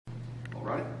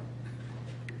right?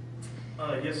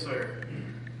 Yes, sir.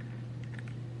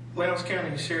 Lowndes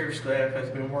County Sheriff's staff has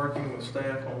been working with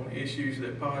staff on issues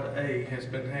that Pod A has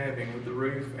been having with the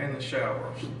roof and the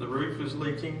showers. The roof is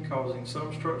leaking, causing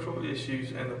some structural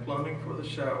issues, and the plumbing for the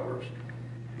showers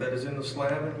that is in the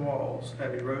slab and walls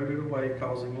have eroded away,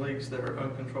 causing leaks that are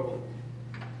uncontrollable.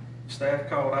 Staff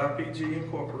called IPG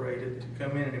Incorporated to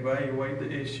come in and evaluate the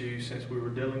issue since we were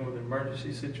dealing with an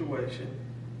emergency situation,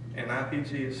 and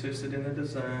IPG assisted in the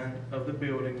design of the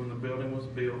building when the building was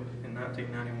built in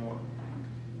 1991.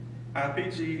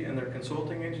 IPG and their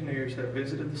consulting engineers have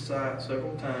visited the site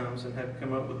several times and have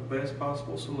come up with the best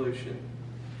possible solution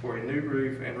for a new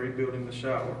roof and rebuilding the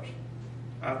showers.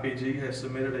 IPG has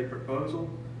submitted a proposal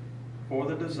for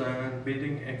the design,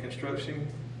 bidding, and construction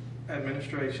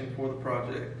administration for the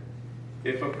project.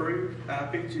 If approved,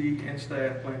 IPG and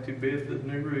staff plan to bid the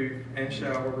new roof and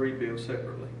shower rebuild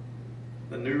separately.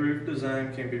 The new roof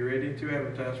design can be ready to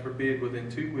advertise for bid within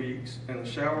 2 weeks, and the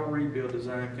shower rebuild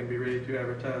design can be ready to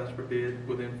advertise for bid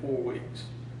within 4 weeks.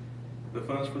 The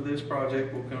funds for this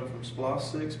project will come from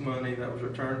SPLOST 6 money that was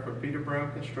returned from Peter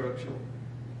Brown Construction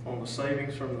on the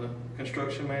savings from the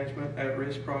Construction Management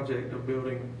at-Risk project of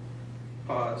building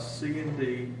pods C and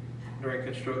D during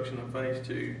construction of Phase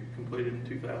 2, completed in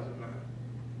 2009.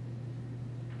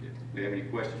 Do you have any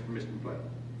questions for Mr. McLeod?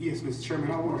 Yes, Mr.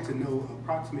 Chairman, I wanted to know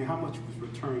approximately how much was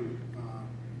returned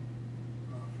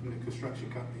from the construction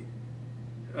company.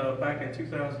 Back in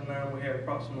 2009, we had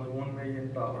approximately $1 million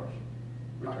returned.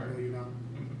 $1 million?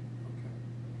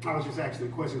 Okay. I was just asking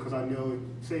the question because I know,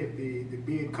 say if the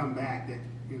bid come back that,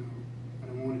 you know, I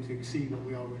don't want it to exceed what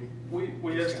we already.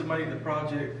 We estimate the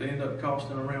project to end up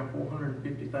costing around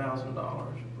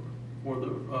 $450,000 for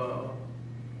the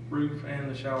roof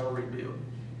and the shower rebuild.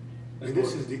 And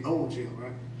this is the old jail,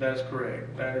 right? That's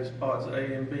correct. That is pods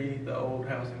A and B, the old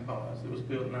housing pods. It was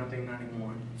built in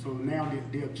 1991. So now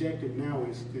the objective now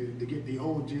is to get the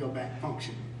old jail back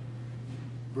functioning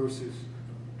versus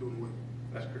doing what?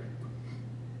 That's correct.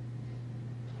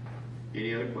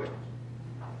 Any other questions?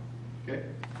 Okay.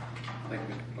 Thank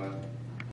you, Mr. McLeod.